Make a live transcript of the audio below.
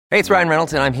Hey, it's Ryan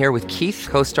Reynolds, and I'm here with Keith,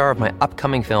 co-star of my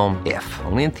upcoming film, If,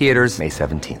 only in theaters May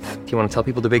 17th. Do you want to tell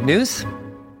people the big news?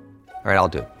 All right, I'll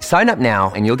do it. Sign up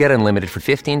now and you'll get unlimited for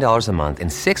 $15 a month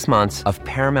and 6 months of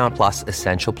Paramount Plus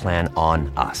Essential Plan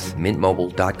on us.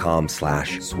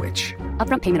 MintMobile.com/switch.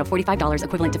 Upfront payment of $45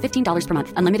 equivalent to $15 per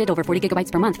month. Unlimited over 40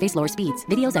 gigabytes per month. Face lower speeds.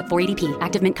 Videos at 480p.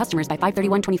 Active Mint customers by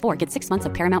 531.24 get 6 months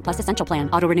of Paramount Plus Essential Plan.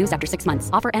 Auto renews after 6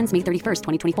 months. Offer ends May 31st,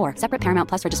 2024. Separate Paramount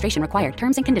Plus registration required.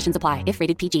 Terms and conditions apply if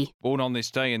rated PG. Born on this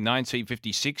day in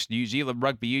 1956, New Zealand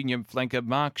rugby union flanker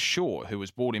Mark Shaw, who was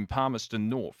born in Palmerston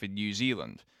North in New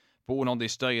Zealand. Born on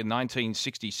this day in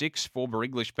 1966, former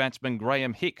English batsman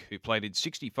Graham Hick, who played in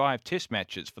 65 test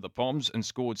matches for the Poms and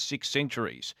scored 6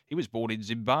 centuries. He was born in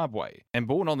Zimbabwe. And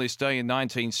born on this day in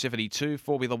 1972,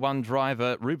 Formula One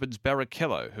driver Rubens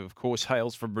Barrichello, who of course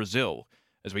hails from Brazil.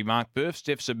 As we mark births,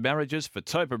 deaths and marriages for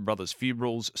Tobin Brothers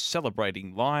Funerals,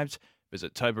 celebrating lives,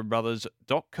 visit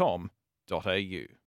tobinbrothers.com.au.